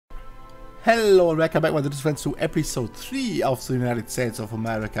Hello and welcome back, my dear friends, to episode 3 of the United States of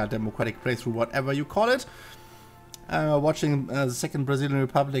America Democratic Playthrough, whatever you call it. Watching the Second Brazilian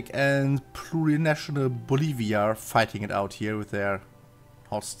Republic and plurinational Bolivia fighting it out here with their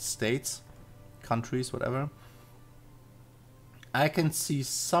host states, countries, whatever. I can see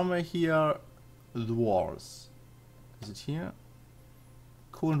somewhere here the wars. Is it here?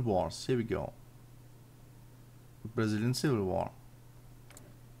 Current wars, here we go. Brazilian Civil War.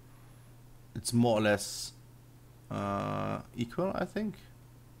 It's more or less equal, I think.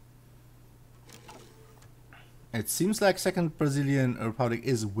 It seems like Second Brazilian Republic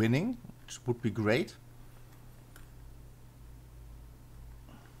is winning, which would be great.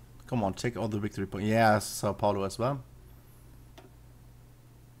 Come on, take all the victory points. Yeah, Sao Paulo as well.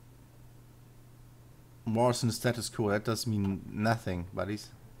 Wars in the status quo, that does mean nothing,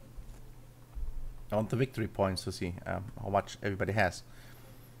 buddies. I want the victory points to see how much everybody has.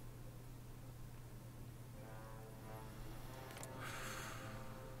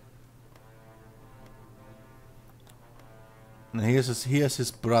 And here's his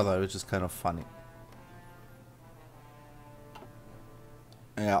brother, which is kind of funny.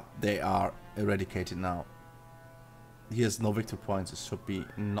 Yeah, they are eradicated now. He has no victory points. It should be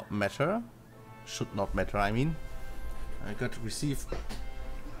not matter. Should not matter, I mean. I got to receive.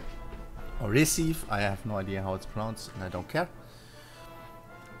 Or receive. I have no idea how it's pronounced, and I don't care.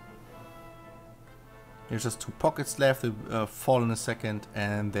 There's just 2 pockets left. They fall in a second,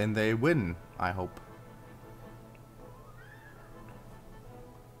 and then they win, I hope.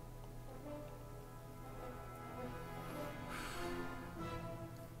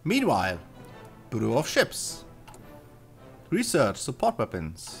 Meanwhile, Bureau of Ships. Research, support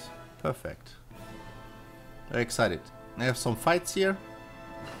weapons. Perfect. Very excited. I have some fights here.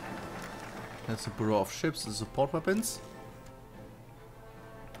 That's the Bureau of Ships, the support weapons.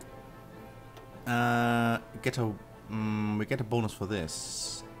 We get a bonus for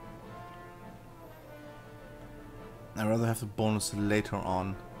this. I'd rather have the bonus later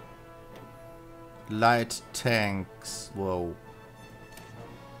on. Light tanks. Whoa.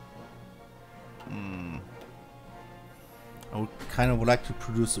 I would like to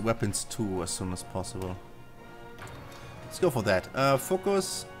produce weapons too as soon as possible. Let's go for that.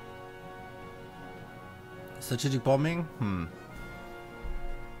 Focus. Strategic bombing.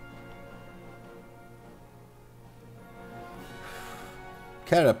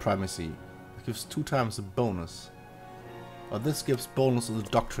 Carrier primacy. It gives 2 times the bonus. Or this gives bonus on the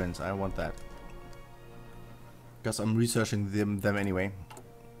doctrines. I want that. Because I'm researching them anyway.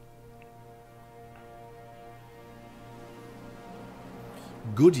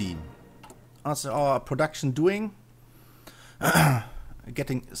 Goody. How's our production doing?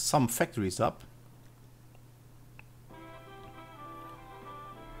 Getting some factories up.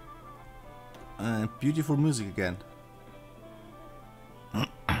 Beautiful music again. Na,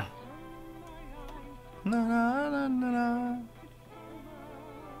 na, na, na, na.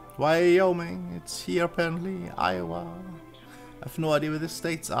 Wyoming, it's here apparently. Iowa. I have no idea where the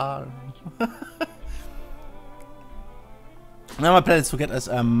states are. Now my plan is to get as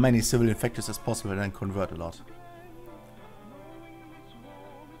many civilian factories as possible and then convert a lot.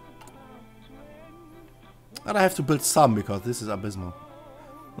 And I have to build some because this is abysmal.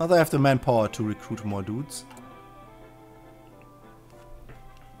 Now that I have the manpower to recruit more dudes.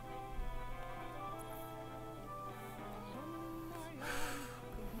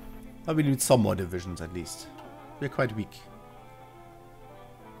 Now we need some more divisions at least. We're quite weak.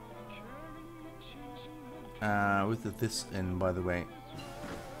 With this in, by the way.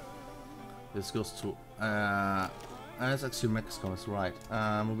 This goes to that's actually Mexico, is right.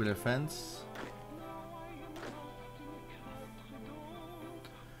 Mobile defense.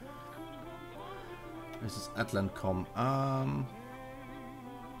 This is Atlancom.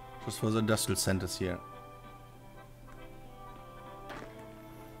 Just for the industrial centers here.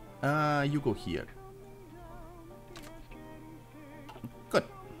 You go here. Good.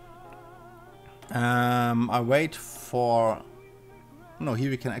 I wait for... No, here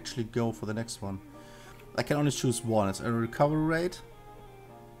we can actually go for the next one. I can only choose one. It's a recovery rate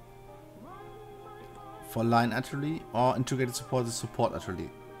for line artillery or integrated support is support artillery.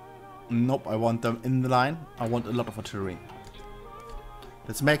 Nope, I want them in the line. I want a lot of artillery.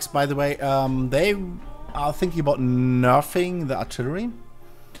 This makes, by the way, they are thinking about nerfing the artillery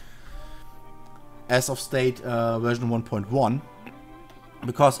as of state version 1.1.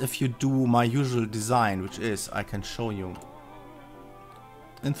 Because if you do my usual design, which is, I can show you.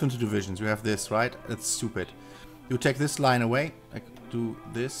 Infantry divisions, you have this, right? It's stupid. You take this line away, like do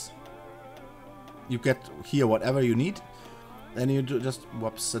this. You get here whatever you need. Then you do just,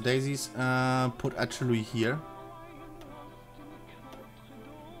 whoops, the daisies, put artillery here.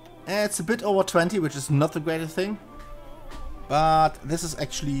 It's a bit over 20, which is not the greatest thing. But this is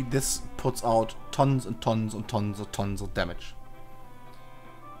actually, this puts out tons and tons and tons and tons of damage.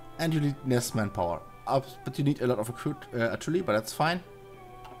 And you need less manpower. But you need a lot of artillery, but that's fine.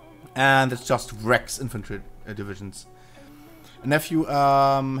 And it just wrecks infantry divisions. And if you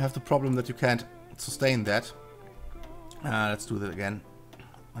have the problem that you can't sustain that, let's do that again.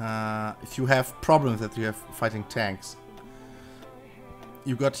 If you have problems that you have fighting tanks,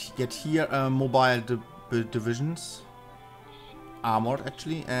 you get here mobile divisions, armored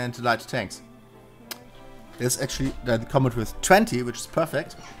actually, and light tanks. There's actually they come with 20, which is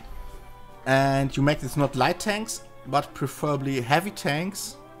perfect. And you make this not light tanks, but preferably heavy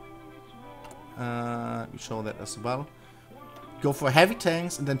tanks. We show that as well. Go for heavy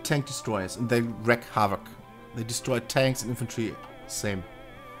tanks and then tank destroyers, and they wreak havoc. They destroy tanks and infantry, same.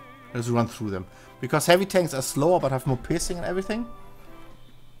 Let's run through them. Because heavy tanks are slower but have more piercing and everything.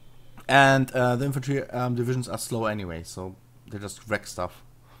 And the infantry divisions are slow anyway, so they just wreck stuff.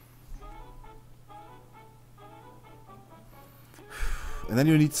 And then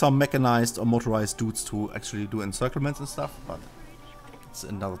you need some mechanized or motorized dudes to actually do encirclements and stuff, but it's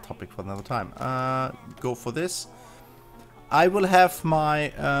another topic for another time. Go for this. I will have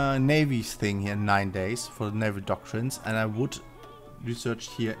my Navy's thing here in 9 days for the naval doctrines, and I would research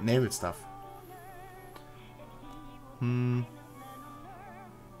here naval stuff.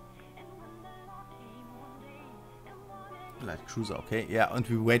 Light cruiser, okay, yeah, and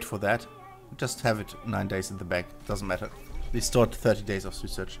we wait for that. Just have it 9 days in the back, doesn't matter. We stored 30 days of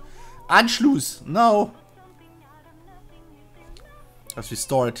research. Anschluss, no! As we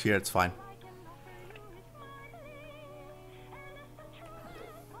store it here, it's fine.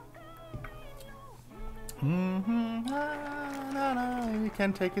 We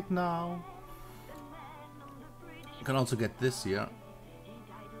can take it now. You can also get this here.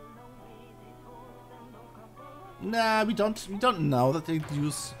 Nah, we don't know that they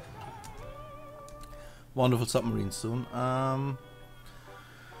use wonderful submarines soon.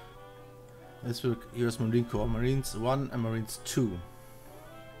 This will US Marine Corps, Marines 1 and Marines 2.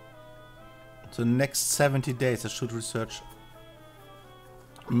 So next 70 days I should research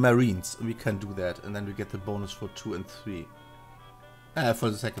Marines. We can do that, and then we get the bonus for 2 and 3. For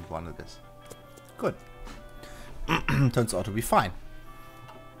the second one, I guess. Good. Turns out to be fine.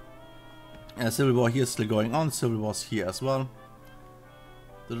 Civil War here is still going on. Civil War's here as well.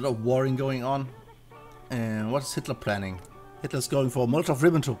 There's a lot of warring going on. And what is Hitler planning? Hitler's going for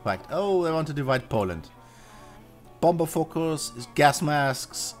Molotov-Ribbentrop Pact. Oh, they want to divide Poland. Bomber focus, gas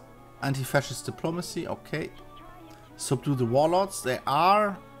masks, anti-fascist diplomacy. Okay. Subdue the warlords. They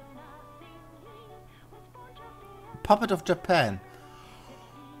are puppet of Japan.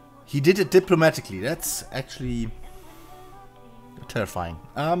 He did it diplomatically. That's actually terrifying.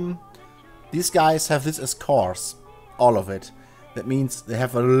 These guys have this as cores. All of it. That means they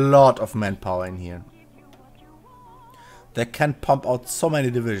have a lot of manpower in here. They can pump out so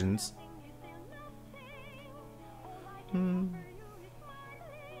many divisions.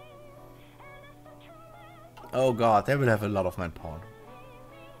 Oh god, they will have a lot of manpower.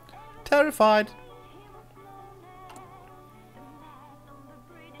 Terrified.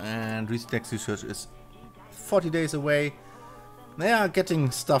 And next research is 40 days away. They are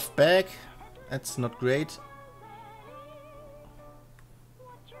getting stuff back. That's not great.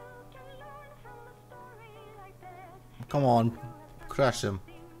 Come on, crush him.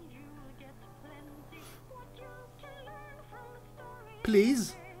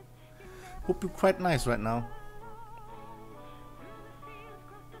 Please. Would be quite nice right now.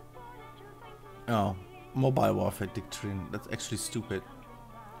 Oh, mobile warfare doctrine. That's actually stupid.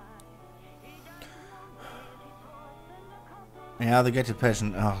 Yeah, they get your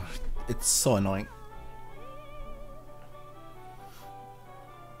passion. Oh, it's so annoying.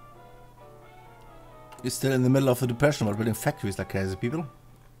 You're still in the middle of the depression while building factories like crazy people.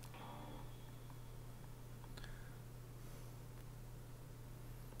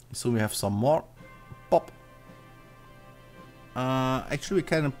 So we have some more. Pop. Actually, we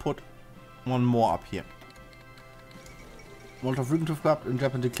can put one more up here. Molotov-Ribbentrop Pact and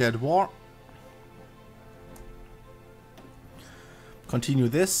Japan declared war. Continue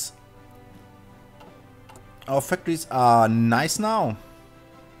this. Our factories are nice now.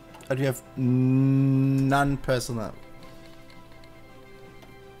 But we have none personnel.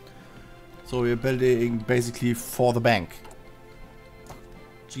 So we're building basically for the bank.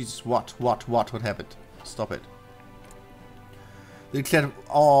 Jesus, what happened? Stop it. They declared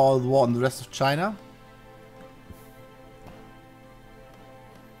all the war on the rest of China.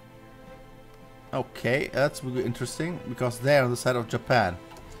 Okay, that's really interesting, because they're on the side of Japan.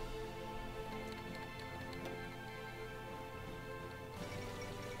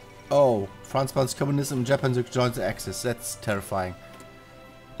 Oh, France bans communism, Japan joins the Axis. That's terrifying.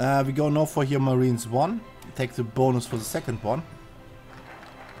 We go now for here Marines 1. Take the bonus for the second one.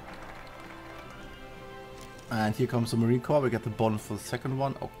 And here comes the Marine Corps. We get the bonus for the second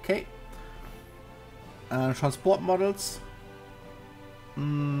one. Okay. Transport models.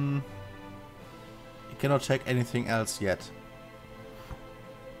 You cannot check anything else yet.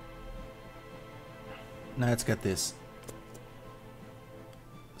 Now let's get this.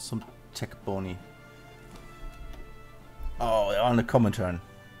 Some tech bony. Oh, they're on the Comintern.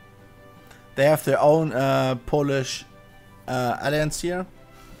 They have their own Polish alliance here.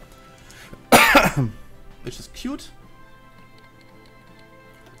 Which is cute.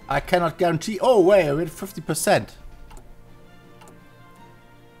 I cannot guarantee. Oh, wait, we're at 50%.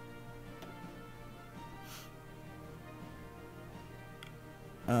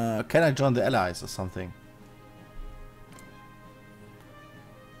 Can I join the Allies or something?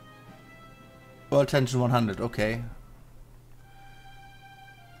 World tension 100, okay.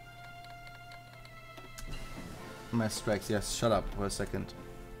 Mass strikes, yes, shut up for a second.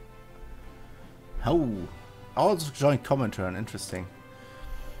 Oh, I also joined Comintern, interesting.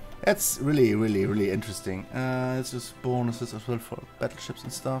 That's really, really, really interesting. It's just bonuses as well for battleships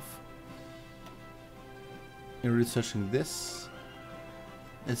and stuff. You're researching this.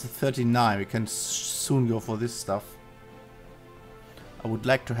 It's a 39, we can soon go for this stuff. I would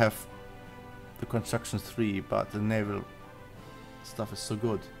like to have the construction 3, but the naval stuff is so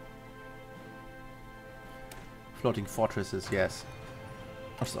good. Floating fortresses, yes.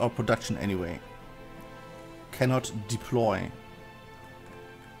 That's our production anyway. Cannot deploy.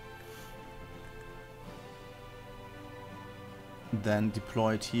 Then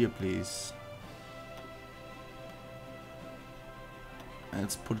deploy it here, please. And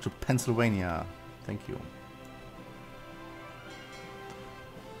let's put it to Pennsylvania. Thank you.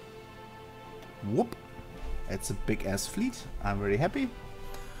 Whoop. It's a big ass fleet. I'm very happy.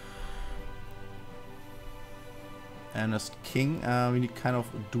 And as king, we need kind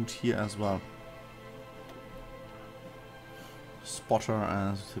of a dude here as well. Spotter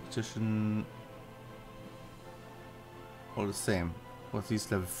and tactician. All the same. What's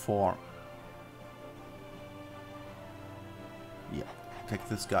these level 4? Yeah, take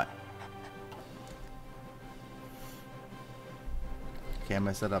this guy. Okay, I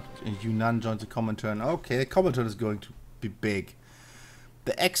messed that up. Yunnan joins the Comintern. Okay, the Comintern is going to be big.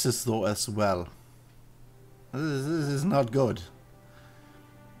 The Axis though as well. This is not good.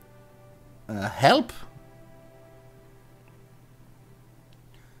 Help?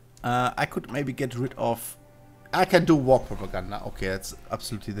 I could maybe get rid of... I can do war propaganda. Okay, that's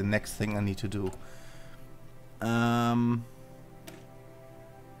absolutely the next thing I need to do. Oh,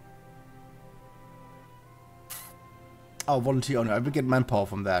 volunteer honor. I will get manpower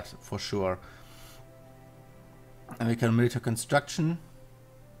from that, for sure. And we can military construction.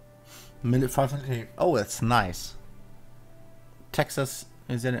 Oh, that's nice. Texas,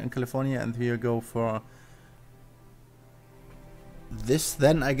 Louisiana, and California, and here go for this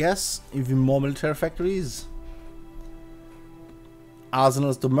then, I guess. Even more military factories.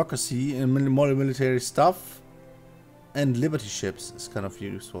 Arsenals, democracy, and more military stuff. And liberty ships is kind of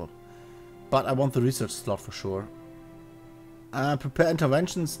useful. But I want the research slot for sure. Prepare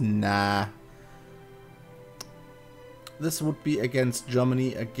interventions? Nah. This would be against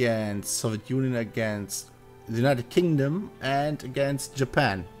Germany, against Soviet Union, against the United Kingdom, and against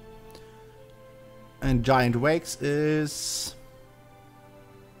Japan. And Giant Wakes is...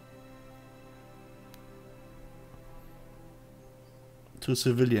 to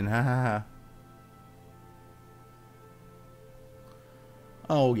civilian, hahaha.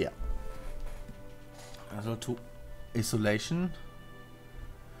 Oh yeah. Also to isolation.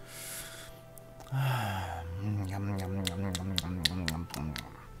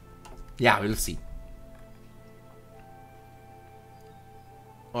 Yeah, we'll see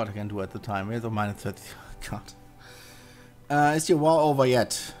what I can do at the time. Where's the minus 30? God. Is your war over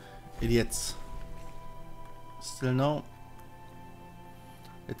yet? Idiots. Still no.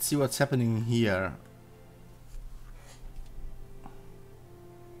 Let's see what's happening here.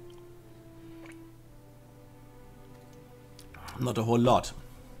 Not a whole lot.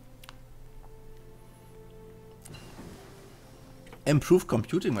 Improved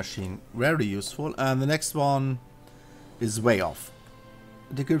computing machine, very useful. And the next one is way off.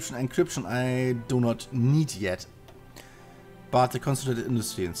 Decryption, encryption I do not need yet. But the concentrated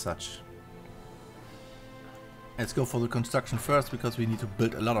industry and such. Let's go for the construction first, because we need to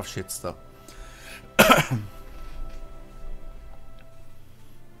build a lot of shit stuff.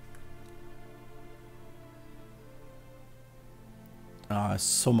 Ah,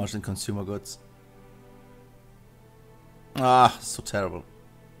 so much in consumer goods. Ah, so terrible.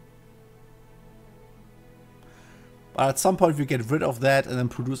 But at some point we get rid of that and then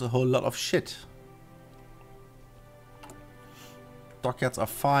produce a whole lot of shit. Dockyards are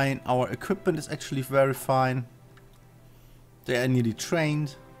fine. Our equipment is actually very fine. They are nearly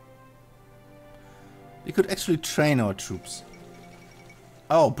trained. We could actually train our troops.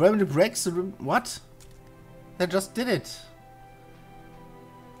 Oh, Bremley breaks the... What? They just did it.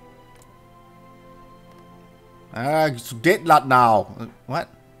 It's dead lot now. What?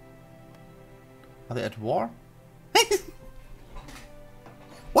 Are they at war?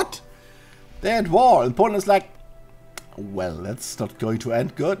 What? They're at war. And Poland is like, well, that's not going to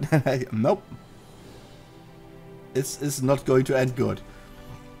end good. Nope. This is not going to end good.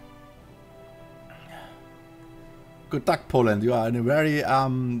 Good luck, Poland. You are in a very,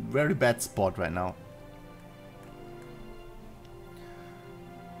 very bad spot right now.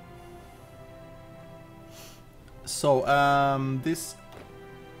 So, these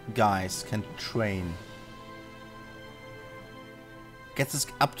guys can train. Gets us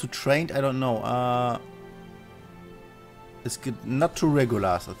up to trained? I don't know. It's good. Not to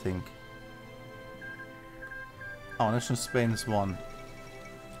regulars, I think. Oh, National Spain is one.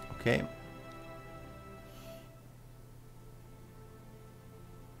 Okay.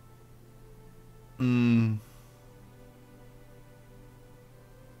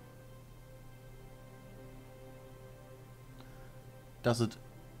 Does it?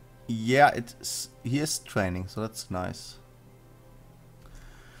 Yeah, he is training, so that's nice.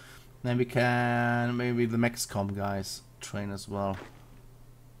 Then we can maybe the Mexcom guys train as well.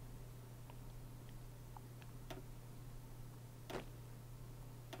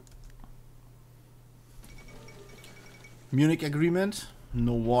 Munich Agreement,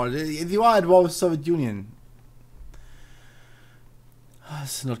 no war. You are at war with Soviet Union.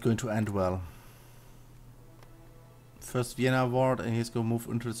 It's not going to end well. First Vienna War, and he's going to move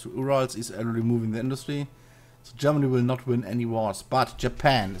interest to Urals. He's already moving the industry. So Germany will not win any wars. But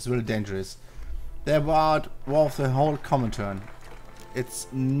Japan is really dangerous. They're about war of the whole Comintern. It's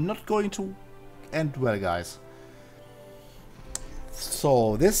not going to end well, guys.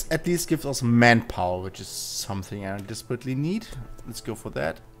 So this at least gives us manpower, which is something I desperately need. Let's go for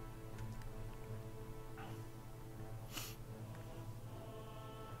that.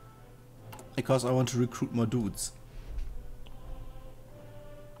 Because I want to recruit more dudes.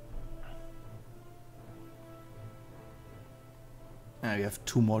 And we have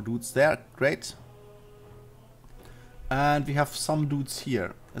 2 more dudes there, great. And we have some dudes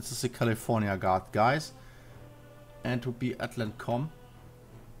here. This is the California Guard guys. And it would be Atlancom.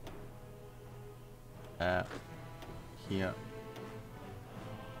 Here.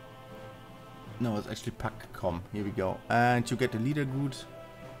 No, it's actually PACCOM. Here we go. And you get the leader good.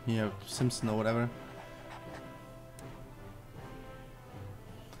 Here, Simpson or whatever.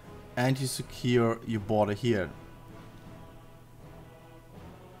 And you secure your border here.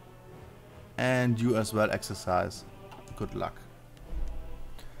 And you as well exercise. Good luck.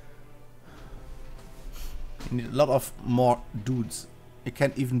 You need a lot of more dudes. You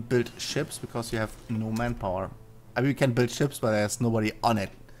can't even build ships because you have no manpower. I mean, you can build ships, but there's nobody on it.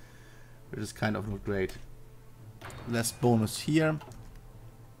 Which is kind of not great. Less bonus here.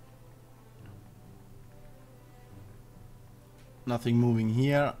 Nothing moving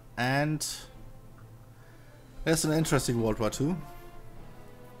here. And there's an interesting World War II.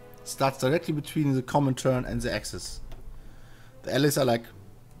 Starts directly between the Comintern and the Axis. The Allies are like,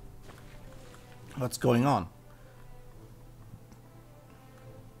 what's going on?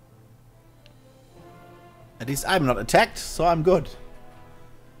 At least I'm not attacked, so I'm good.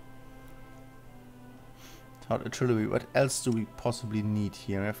 Artillery, what else do we possibly need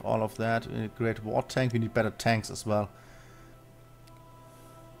here? We have all of that. A great war tank, we need better tanks as well.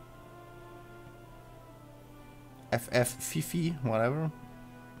 FF, whatever.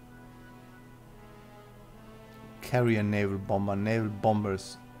 Carrier naval bomber, naval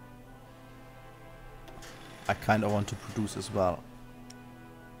bombers. I kind of want to produce as well.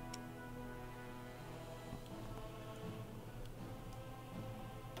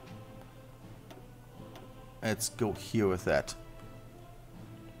 Let's go here with that.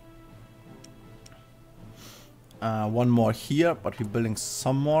 One more here, but we're building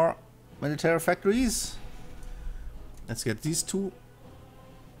some more military factories. Let's get these 2.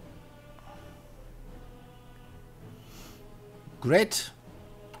 Great.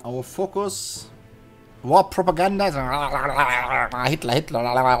 Our focus. War propaganda.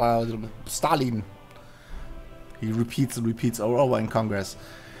 Hitler, Stalin. he repeats and repeats over in Congress.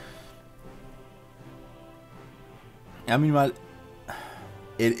 I mean, well,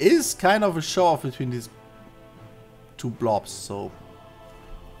 it is kind of a show-off between these two blobs, so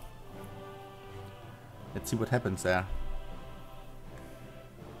let's see what happens there.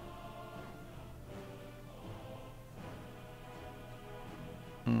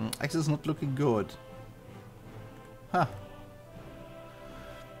 Actually, it's not looking good. Huh.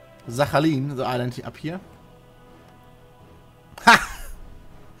 Sakhalin, the island up here. Ha!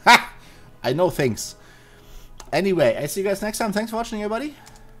 Ha! I know things. Anyway, I see you guys next time. Thanks for watching, everybody.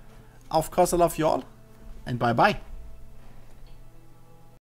 Of course, I love you all. And bye-bye.